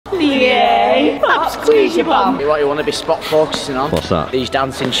squeeze your bum. What you want to be spot focusing on? What's that? These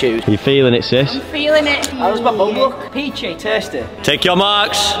dancing shoes. Are you feeling it, sis? I'm feeling it. How does my bum look? Peachy. Tasty. Take your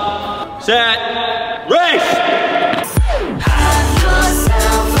marks. Set. Race!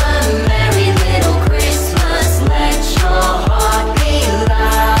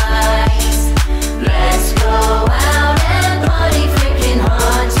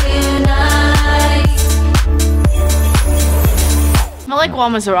 My leg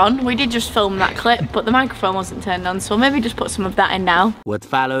warmers are on. We did just film that clip, but the microphone wasn't turned on, so maybe just put some of that in now. What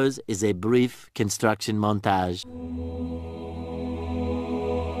follows is a brief construction montage.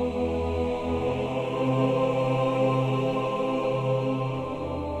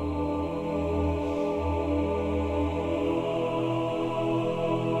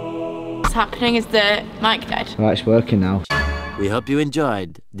 What's happening is the mic dead. Right, it's working now. We hope you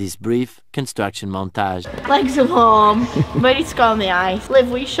enjoyed this brief construction montage. Legs are warm, ready to go on the ice.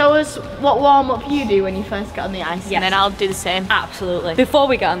 Liv, will you show us what warm-up you do when you first get on the ice? Yes. And then I'll do the same. Absolutely. Before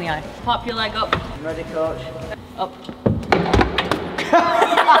we get on the ice, pop your leg up. Ready, coach? Up.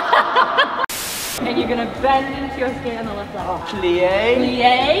 And you're gonna bend into your skate on the left leg. Plie.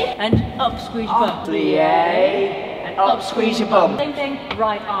 Plie. And up, squeeze your bum. Plie. And up, squeeze your bum. Same thing,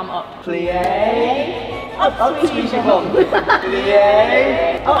 right arm up. Plie. Up, squeeze your bum.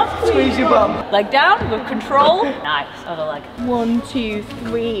 Plie. Up, squeeze your bum. Leg down with control. Nice, other leg. 1, 2,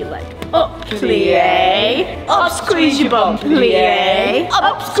 3, leg up, plie, up, squeeze your bum, plie,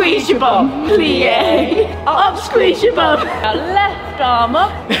 up, squeeze your bum, plie, up, squeeze your bum, Now left arm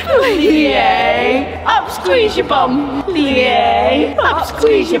up. plie, up, squeeze your bum, plie, up,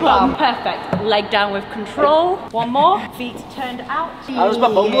 squeeze your bum. Perfect. Leg down with control. One more. Feet turned out. How does my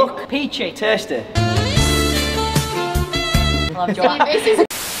bum look? Peachy. Tasty. Love Joanna.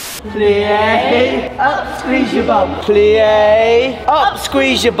 Plie. Up, squeeze your bum. Plie. Up,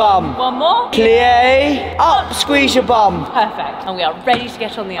 squeeze your bum. One more. Plie. Up, squeeze your bum. Perfect. And we are ready to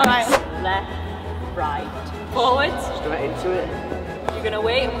get on the ice. Alright. Left, right, forwards. Straight into it. You're gonna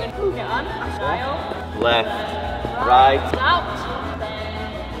wait and we're gonna get on. Dial. Left. Right. Out.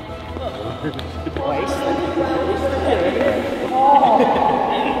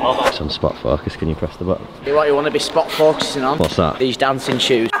 It's on spot focus. Can you press the button? What you want to be spot focusing on? What's that? These dancing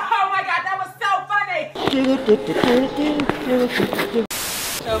shoes. So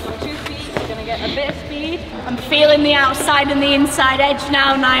from 2 feet, you're gonna get a bit of speed. I'm feeling the outside and the inside edge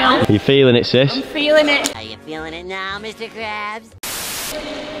now, Niall. Are you feeling it, sis? I'm feeling it. Are you feeling it now, Mr. Krabs?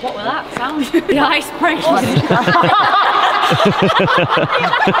 What was that sound? The ice breaking.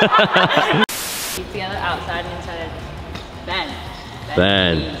 Keep the other outside and inside edge. Bend.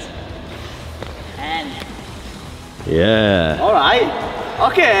 Bend. Bend. Yeah. Alright.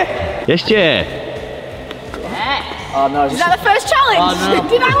 Okay. Yes, Jay. Yes. Oh no. Is that the first challenge? Oh, no.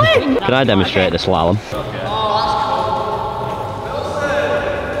 Did I win? Can I demonstrate the slalom?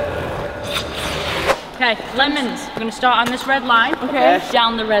 Okay, lemons. We're gonna start on this red line. Okay.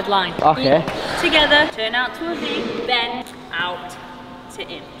 Down the red line. Okay. Feet together. Turn out to a V. Bend out to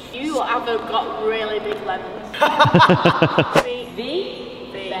inch. You haven't got really big lemons.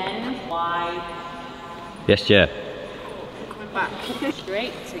 V. Bend wide. Yes, Jay. Coming back.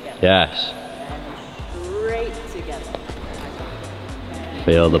 Straight together. Yes. Straight together.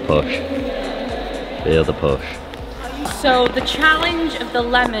 Feel the push. Feel the push. So the challenge of the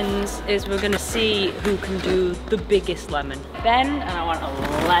lemons is we're gonna see who can do the biggest lemon. Bend, and I want a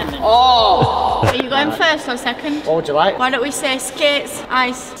lemon. Oh! Are you going first or second? What would you like? Why don't we say skates,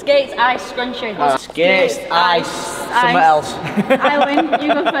 ice? Skates, ice, scrunchie. Skates, ice, something else. I win,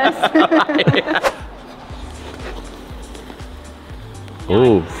 you go first.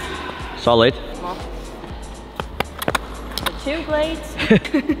 Ooh. Solid. 2 blades, 3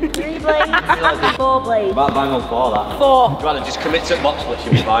 blades, 4 blades. About bang on 4 that. 4. I'd rather just commit to box split,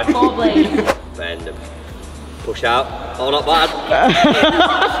 you'll be fine. 4 blades. Bend them. Push out. Oh, not bad.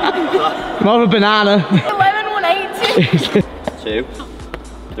 More of a banana. 11, 180. 2,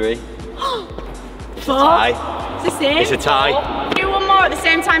 3. 4. Tie. It's the same. It's a tie. Do one more at the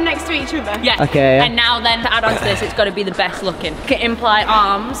same time next to each other. Yeah. Okay, yeah. And now then, to add on to this, it's got to be the best looking. Can imply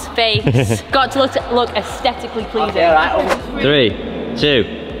arms, face. Got to look aesthetically pleasing. Okay, right. 3, 2,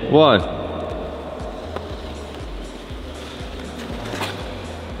 1.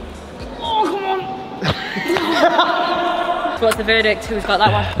 Oh, come on. So what's the verdict? Who's got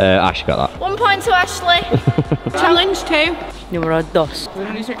that one? Ash got that. 1 point to Ashley. Challenge 2. Numero 2. We're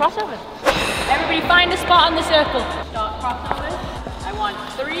gonna do some crossovers. Everybody find a spot on the circle. Start crossovers. I want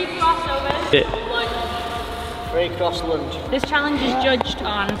 3 crossovers. Yeah. Like Free cross lunge. This challenge is judged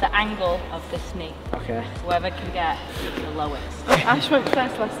on the angle of this knee. Okay. Whoever can get the lowest. Ash went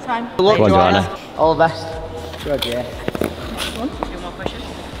first last time. Good luck, Go on, Joanna. Joanna. All the best. Good, yeah. Next one. 2 more pushes.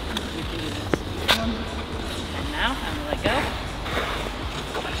 You can do this. 1. And now, and we let go.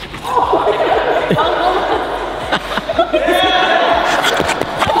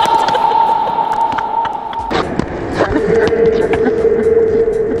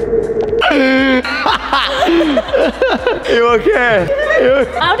 You okay?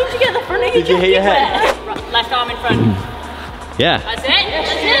 How did you get the front of your Did you hit your head? Left arm in front. Yeah. That's it.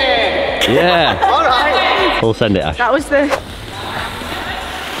 That's it. Yeah. All right. We'll send it, Ash. That was the...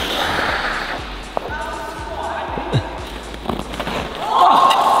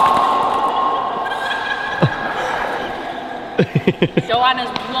 Joanna's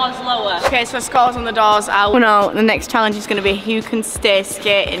was lower. Okay, so scores on the doors out. No, the next challenge is going to be who can stay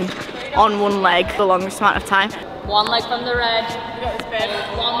skating on one leg for the longest amount of time. 1 leg from the red. You got this, babe.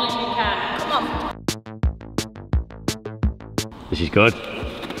 As long as you can. Come on. This is good.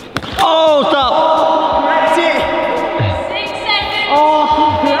 Oh, stop! 6 seconds.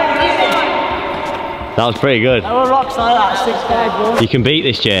 That was pretty good. I will rocks like that, 6'5", You can beat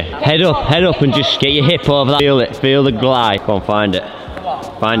this, Jay. Head up and just get your hip over that. Feel it, feel the glide. Go on, find it.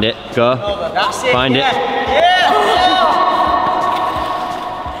 Find it, go. That's it. Find it. Yeah.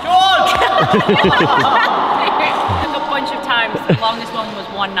 Go on. A bunch of times. The longest one was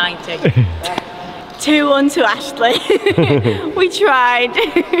 190. 2-1 to Ashley. We tried.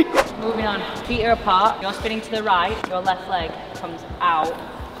 Moving on. Feet are apart. You're spinning to the right. Your left leg comes out.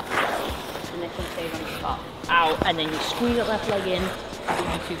 And this one stays on the spot. Out. And then you squeeze that left leg in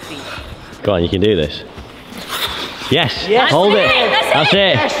with your 2 feet. Go on, you can do this. Yes, That's hold it. it, That's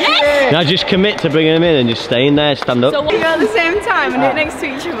it. Yes. Now just commit to bringing them in and just stay in there, stand up. So We go at the same time and do it next to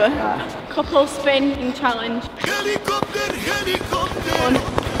each other. Couple spin challenge.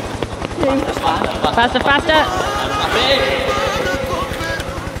 faster, faster.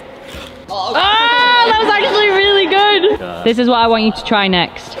 Oh, that was actually really good. This is what I want you to try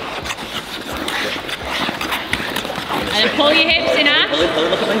next. And then pull your hips in, Ash.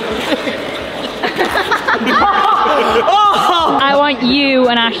 I want you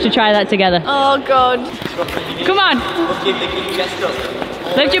and Ash to try that together. Oh god. Come on.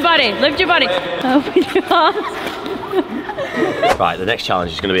 Lift your body, lift your body. Open your arms. Right, the next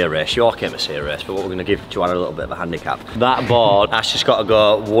challenge is going to be a race. You all came to see a race, but what we're going to give Joanna a little bit of a handicap. That board, Ash has got to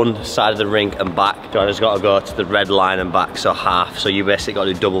go one side of the rink and back. Joanna's got to go to the red line and back, so half. So you basically got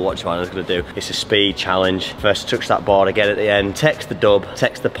to do double what Joanna's going to do. It's a speed challenge. First to touch that board again at the end, takes the dub,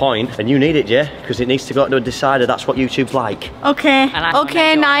 takes the point, and you need it, Jay, because it needs to go to a decider. That's what YouTube's like. Okay.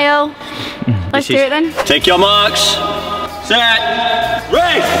 Okay, Niall. Let's do it then. Take your marks. Set.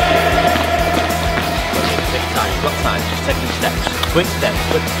 Race. You've got time, just take the steps. Quick steps,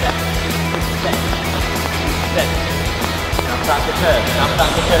 quick steps. Quick steps. Steps. Now start the curve, now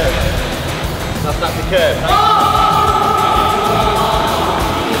start the curve. Now start the curve.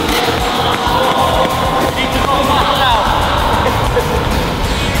 You need to go fast now.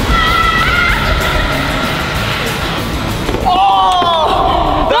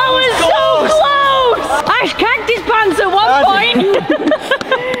 Oh! That was so close! Ash cactus pants at one point.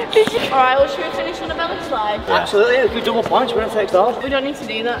 Alright, well, should we finish on a belly slide? Absolutely, a good double points. We're going to take off. We don't need to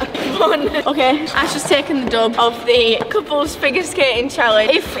do that. Okay, Ash has taken the dub of the couples figure skating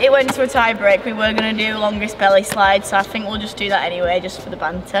challenge. If it went to a tie break, we were going to do longest belly slide, so I think we'll just do that anyway, just for the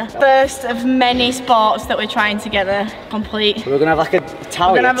banter. First of many sports that we're trying to get a complete. We're going to have like a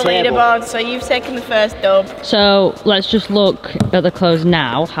tally. We're going to have a leaderboard, so you've taken the first dub. So let's just look at the clothes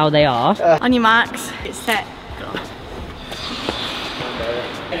now, how they are. On your marks, it's set.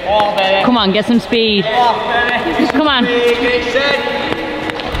 Oh, baby. Come on, get some speed. Oh, baby. Come on.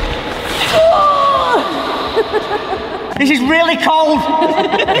 This is really cold.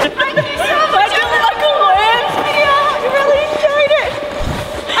 Thank you so much. I did like a wave video. I really enjoyed it.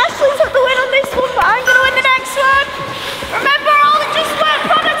 Ashley took the win on this one, but I'm going to win the next one. Remember, all the Just Wear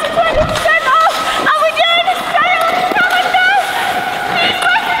products are 20% off, and we're doing a sale on the calendar. Please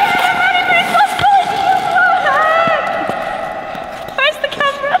work it in as many ways possible as you can. Where's the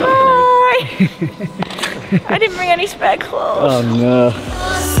camera? Bye. I didn't bring any spare clothes. Oh no.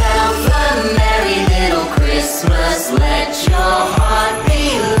 Christmas, let your heart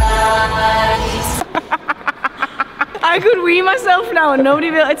be light. I could wee myself now and nobody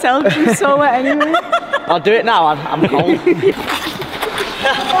will be able to tell because I'm so wet anyway. I'll do it now, I'm cold. Keep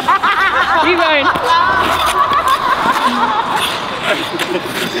going.